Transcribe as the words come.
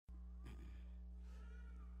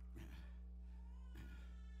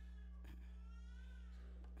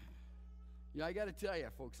Yeah, I got to tell you,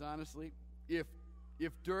 folks, honestly, if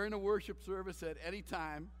during a worship service at any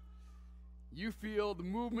time you feel the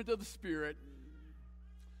movement of the Spirit,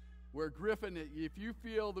 where Griffin, if you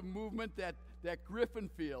feel the movement that Griffin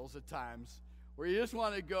feels at times, where you just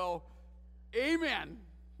want to go, amen,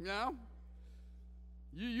 you know,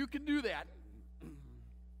 you can do that.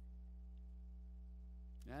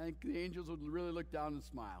 I think the angels would really look down and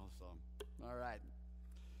smile, so, all right.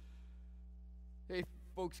 Hey,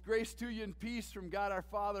 folks, grace to you and peace from God our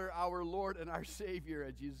Father, our Lord, and our Savior,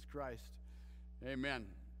 Jesus Christ. Amen.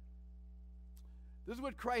 This is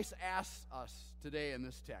what Christ asks us today in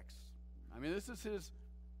this text. I mean, this is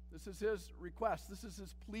his request. This is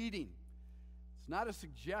his pleading. It's not a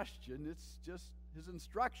suggestion. It's just his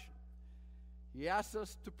instruction. He asks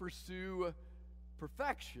us to pursue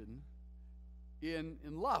perfection in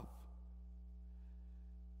love.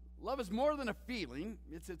 Love is more than a feeling.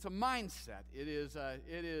 It's a mindset. It is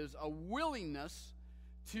a willingness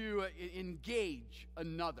to engage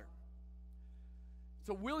another. It's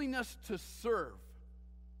a willingness to serve.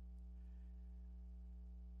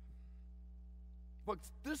 But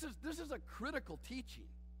this is a critical teaching,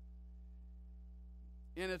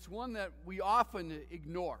 and it's one that we often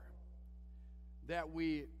ignore, that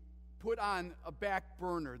we put on a back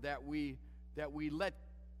burner, that we let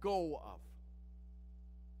go of.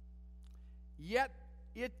 Yet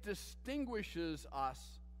it distinguishes us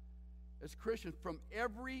as Christians from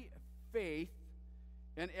every faith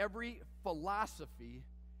and every philosophy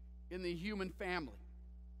in the human family.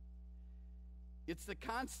 It's the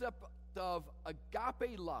concept of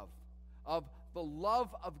agape love, of the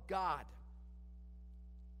love of God.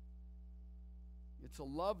 It's a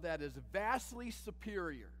love that is vastly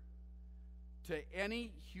superior to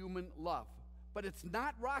any human love. But it's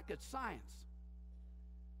not rocket science.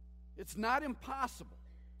 It's not impossible.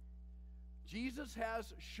 Jesus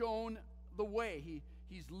has shown the way.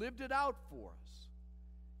 He's lived it out for us.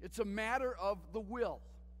 It's a matter of the will.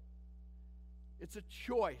 It's a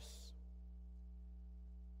choice.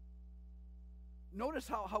 Notice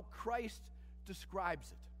how Christ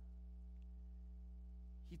describes it.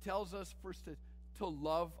 He tells us first to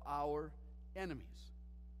love our enemies.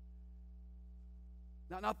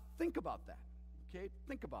 Now think about that. Okay,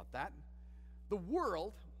 think about that. The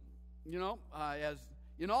world, as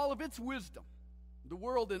in all of its wisdom, the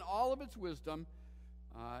world in all of its wisdom,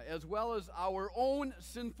 as well as our own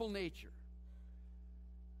sinful nature,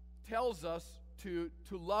 tells us to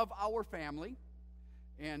love our family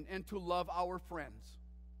and to love our friends.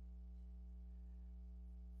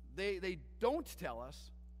 They don't tell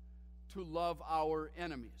us to love our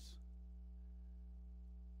enemies,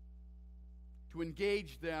 to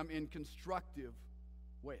engage them in constructive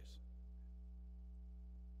ways.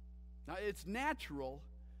 Now, it's natural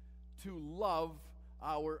to love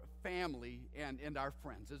our family and our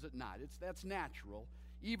friends, is it not? That's natural.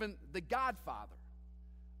 Even the godfather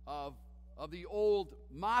of the old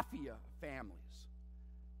mafia families,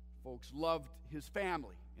 folks loved his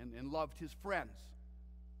family and loved his friends.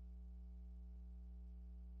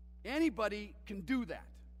 Anybody can do that.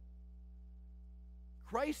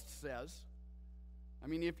 Christ says, I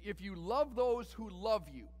mean, if you love those who love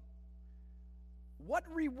you, what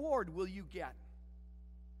reward will you get?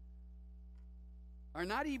 Are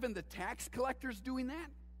not even the tax collectors doing that?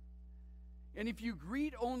 And if you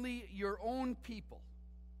greet only your own people,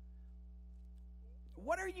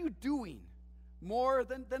 what are you doing more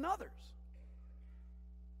than others?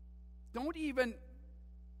 Don't even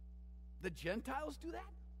the Gentiles do that?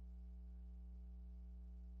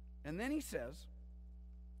 And then he says,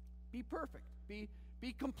 be perfect, be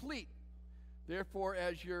complete. Therefore,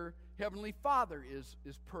 as your heavenly Father is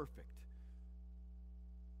perfect.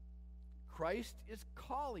 Christ is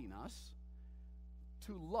calling us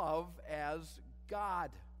to love as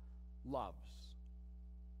God loves.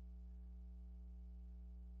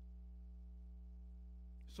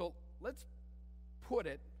 So let's put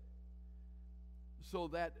it so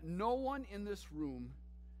that no one in this room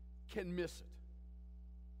can miss it.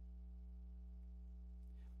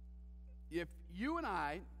 If you and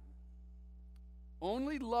I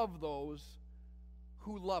only love those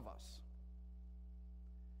who love us,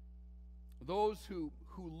 those who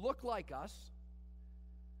look like us,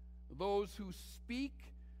 those who speak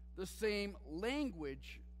the same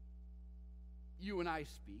language you and I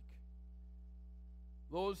speak,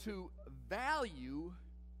 those who value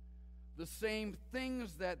the same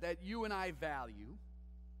things that you and I value,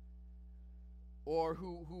 or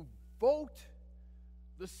who vote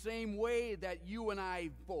the same way that you and I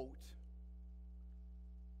vote,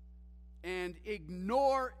 and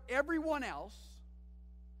ignore everyone else,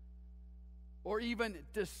 or even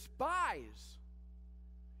despise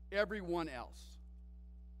everyone else.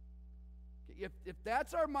 If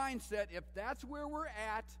that's our mindset, if that's where we're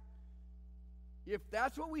at, if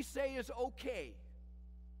that's what we say is okay,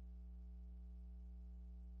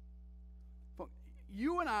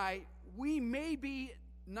 you and I, we may be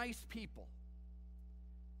nice people.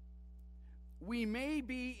 We may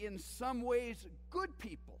be in some ways good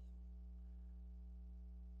people.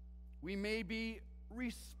 We may be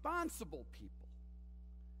responsible people.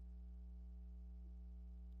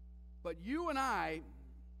 But you and I,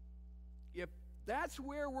 if that's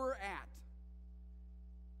where we're at,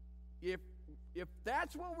 if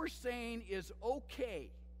that's what we're saying is okay,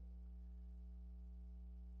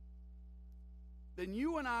 then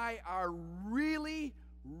you and I are really,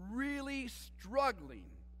 really struggling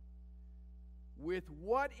with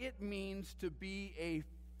what it means to be a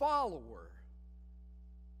follower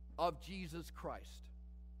of Jesus Christ.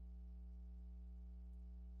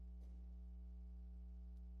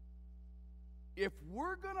 If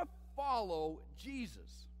we're going to follow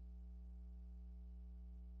Jesus,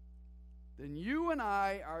 then you and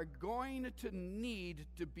I are going to need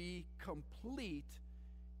to be complete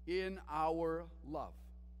in our love.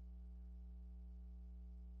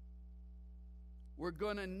 We're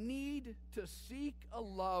going to need to seek a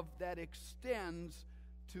love that extends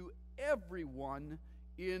to everyone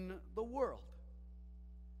in the world.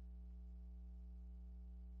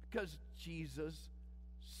 Because Jesus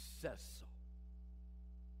says so.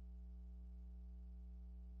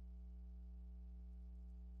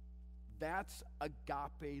 That's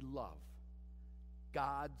agape love.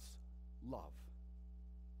 God's love.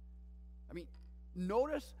 I mean,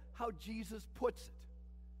 notice how Jesus puts it.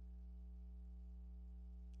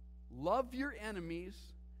 Love your enemies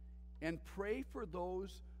and pray for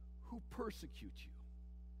those who persecute you,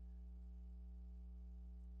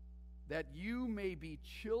 that you may be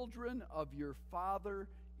children of your Father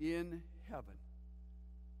in heaven.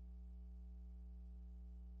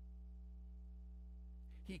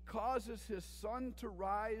 He causes his sun to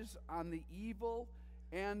rise on the evil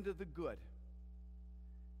and the good,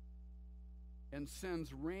 and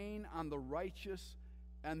sends rain on the righteous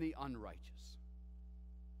and the unrighteous.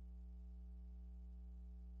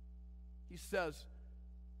 He says,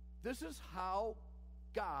 this is how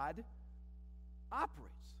God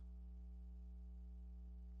operates.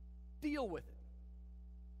 Deal with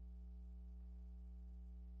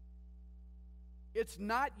it. It's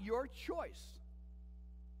not your choice.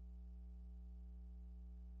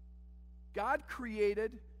 God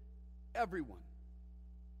created everyone.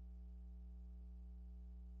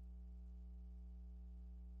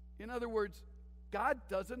 In other words, God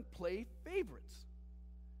doesn't play favorites.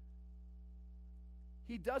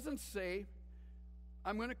 He doesn't say,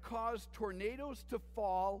 I'm going to cause tornadoes to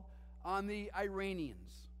fall on the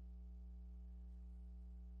Iranians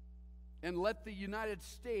and let the United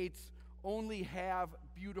States only have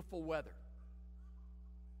beautiful weather.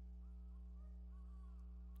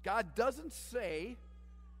 God doesn't say,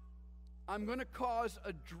 I'm going to cause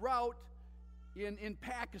a drought in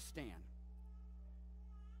Pakistan,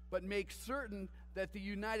 but make certain that the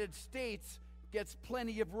United States gets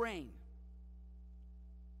plenty of rain.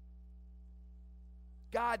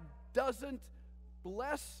 God doesn't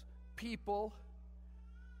bless people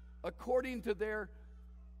according to their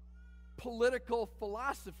political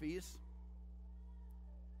philosophies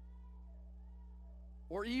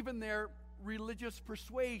or even their religious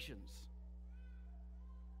persuasions.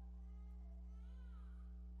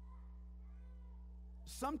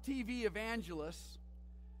 Some TV evangelists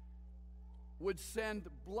would send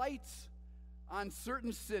blights on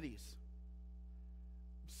certain cities.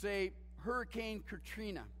 Say Hurricane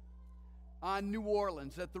Katrina on New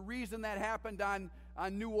Orleans. That the reason that happened on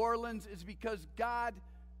New Orleans is because God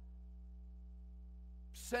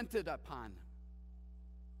sent it upon them.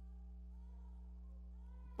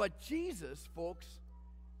 But Jesus, folks,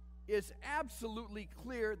 is absolutely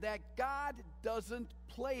clear that God doesn't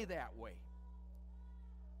play that way.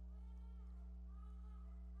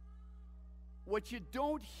 What you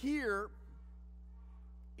don't hear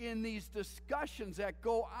in these discussions that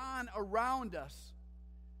go on around us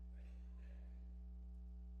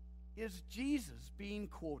is Jesus being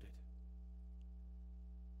quoted.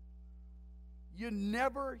 You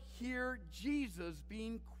never hear Jesus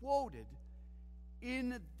being quoted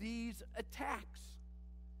in these attacks,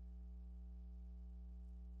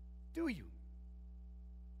 do you?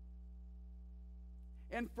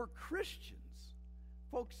 And for Christians,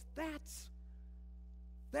 folks, that's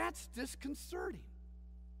disconcerting.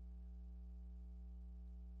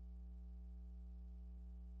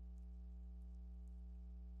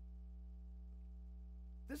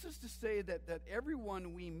 This is to say that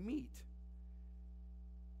everyone we meet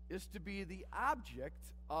is to be the object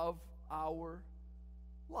of our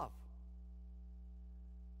love.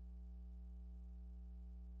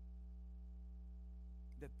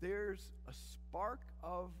 That there's a spark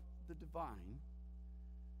of the divine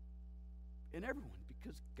in everyone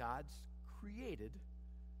because God's created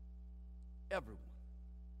everyone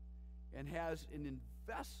and has an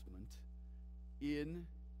investment in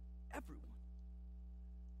everyone.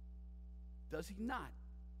 Does he not?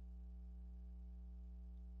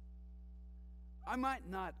 I might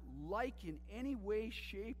not like in any way,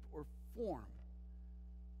 shape, or form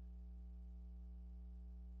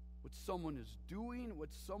what someone is doing, what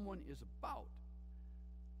someone is about.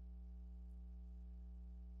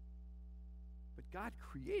 But God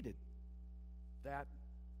created that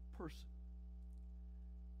person.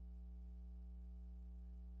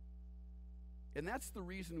 And that's the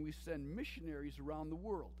reason we send missionaries around the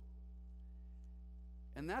world.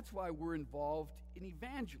 And that's why we're involved in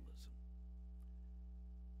evangelism.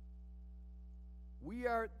 We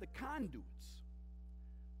are the conduits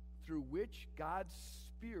through which God's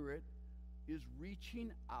Spirit is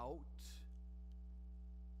reaching out.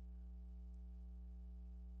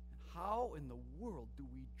 And how in the world do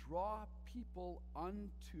we draw people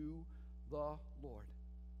unto the Lord?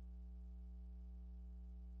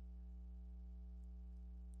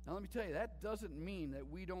 Now let me tell you, that doesn't mean that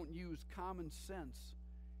we don't use common sense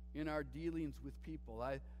in our dealings with people.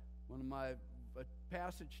 One of my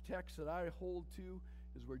passage texts that I hold to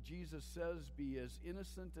is where Jesus says, "Be as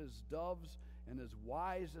innocent as doves and as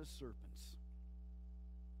wise as serpents."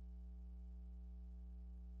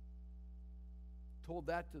 Told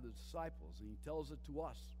that to the disciples, and he tells it to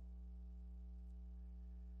us.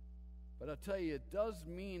 But I'll tell you, it does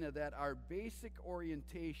mean that our basic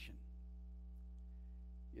orientation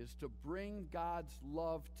is to bring God's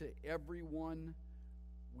love to everyone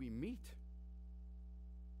we meet.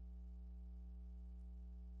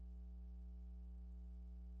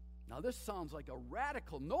 Now, this sounds like a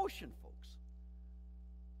radical notion, folks.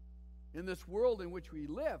 In this world in which we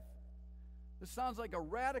live, this sounds like a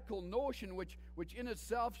radical notion which in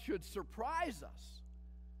itself should surprise us,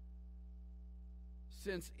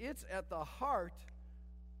 since it's at the heart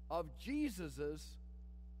of Jesus'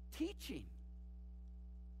 teaching.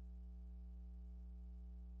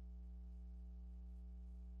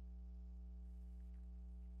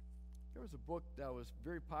 There was a book that was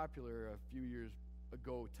very popular a few years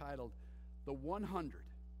ago titled The 100,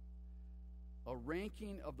 a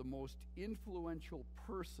ranking of the most influential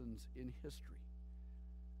persons in history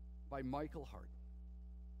by Michael Hart.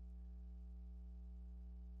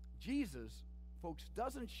 Jesus, folks,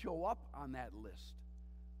 doesn't show up on that list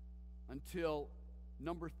until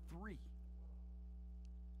number 3.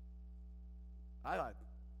 I thought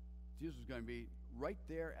Jesus was going to be right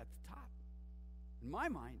there at the top. In my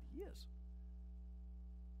mind, he is.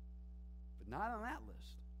 But not on that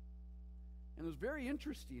list. And it was very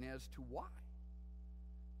interesting as to why.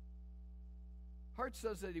 Hart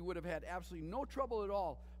says that he would have had absolutely no trouble at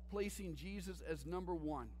all placing Jesus as number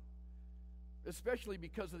 1, especially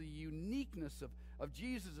because of the uniqueness of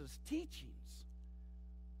Jesus' teachings.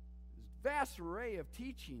 This vast array of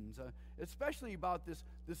teachings, especially about this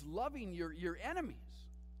loving your enemies.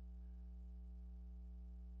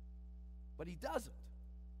 But he doesn't.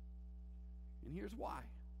 And here's why.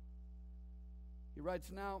 He writes,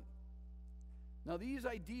 Now these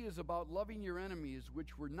ideas about loving your enemies,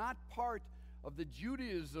 which were not part of the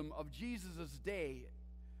Judaism of Jesus' day,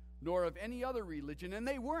 nor of any other religion, and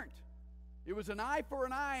they weren't. It was an eye for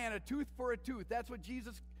an eye and a tooth for a tooth. That's what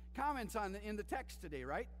Jesus comments on in the text today,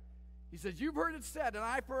 right? He says, you've heard it said, an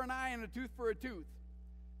eye for an eye and a tooth for a tooth.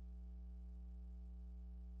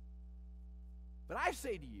 But I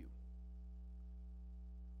say to you,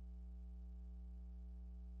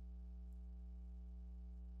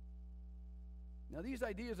 now, these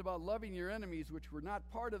ideas about loving your enemies, which were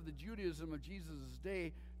not part of the Judaism of Jesus'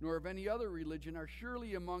 day, nor of any other religion, are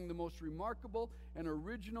surely among the most remarkable and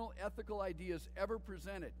original ethical ideas ever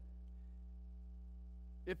presented.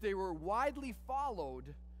 If they were widely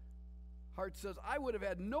followed, Hart says, I would have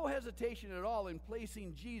had no hesitation at all in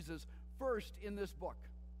placing Jesus first in this book.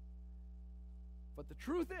 But the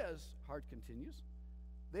truth is, Hart continues,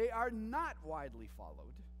 they are not widely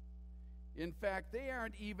followed. In fact, they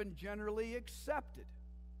aren't even generally accepted.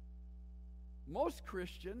 Most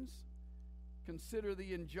Christians consider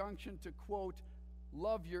the injunction to, quote,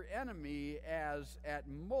 love your enemy as, at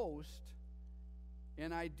most,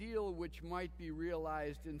 an ideal which might be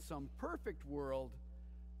realized in some perfect world,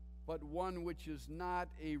 but one which is not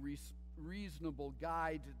a reasonable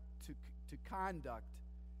guide to conduct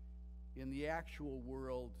in the actual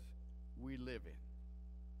world we live in.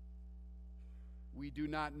 We do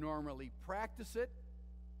not normally practice it,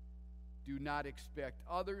 do not expect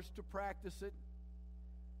others to practice it,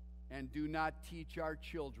 and do not teach our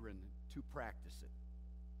children to practice it.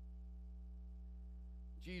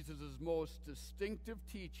 Jesus' most distinctive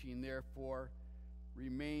teaching, therefore,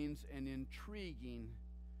 remains an intriguing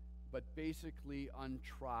but basically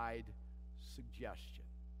untried suggestion.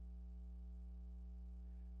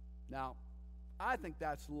 Now, I think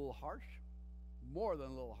that's a little harsh, more than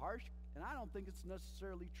a little harsh, and I don't think it's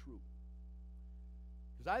necessarily true.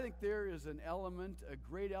 Because I think there is an element, a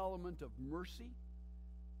great element of mercy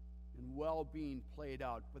and well-being played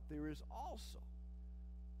out, but there is also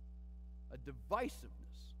a divisiveness.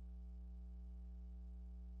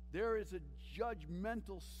 There is a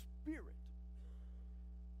judgmental spirit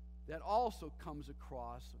that also comes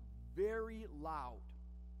across very loud.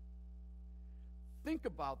 Think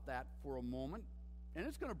about that for a moment, and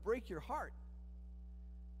it's going to break your heart.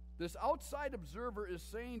 This outside observer is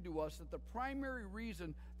saying to us that the primary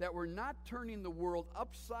reason that we're not turning the world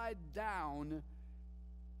upside down,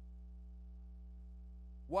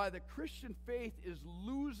 why the Christian faith is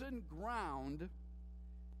losing ground,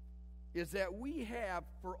 is that we have,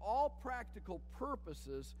 for all practical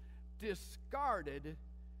purposes, discarded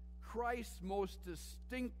Christ's most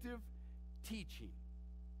distinctive teaching,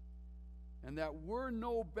 and that we're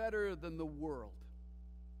no better than the world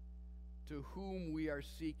to whom we are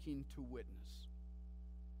seeking to witness.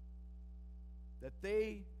 That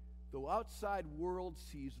the outside world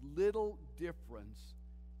sees little difference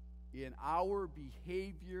in our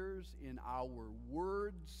behaviors, in our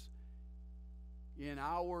words, in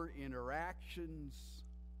our interactions,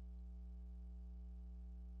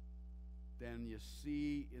 than you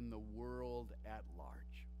see in the world at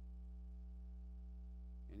large.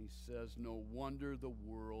 And he says, no wonder the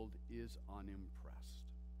world is unimpressed.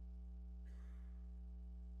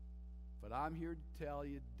 But I'm here to tell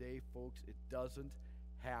you today, folks, it doesn't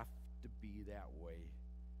have to be that way.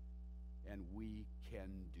 And we can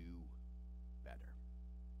do better.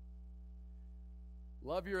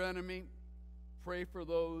 Love your enemy. Pray for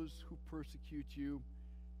those who persecute you.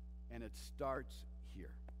 And it starts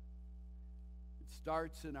here. It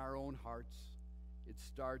starts in our own hearts. It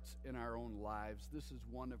starts in our own lives. This is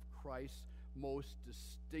one of Christ's most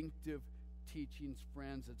distinctive teachings,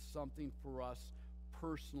 friends. It's something for us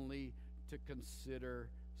personally to consider,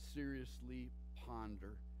 seriously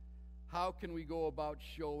ponder. How can we go about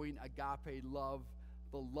showing agape love,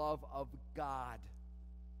 the love of God,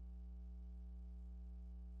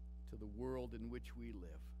 to the world in which we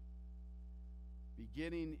live?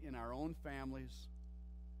 Beginning in our own families,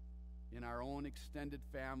 in our own extended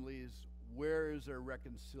families. Where is there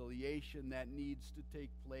reconciliation that needs to take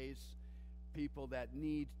place? People that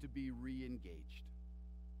need to be re-engaged.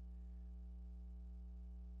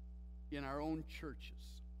 In our own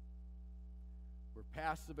churches, where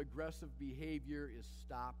passive-aggressive behavior is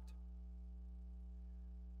stopped,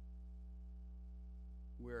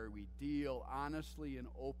 where we deal honestly and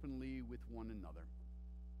openly with one another.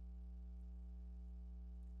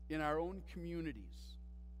 In our own communities,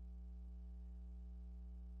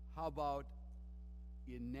 how about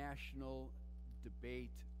in national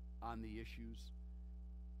debate on the issues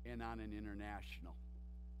and on an international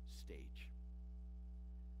stage?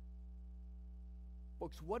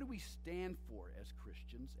 Folks, what do we stand for as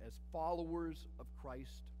Christians, as followers of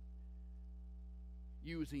Christ,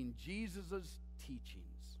 using Jesus'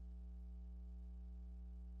 teachings?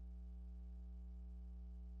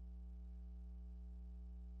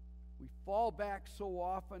 We fall back so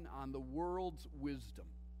often on the world's wisdom.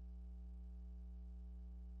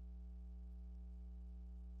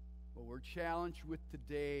 What we're challenged with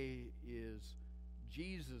today is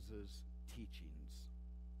Jesus' teachings.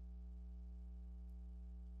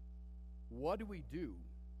 What do we do?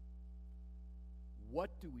 What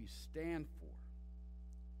do we stand for?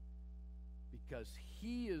 Because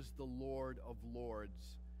he is the Lord of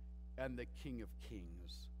lords and the King of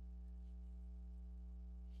kings.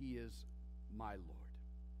 He is my Lord.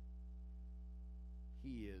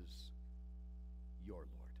 He is your Lord.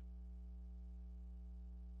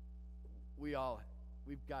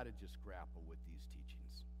 We've got to just grapple with these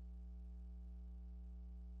teachings.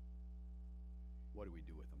 What do we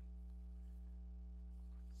do with them?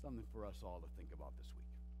 Something for us all to think about this week.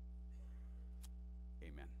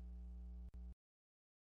 Amen.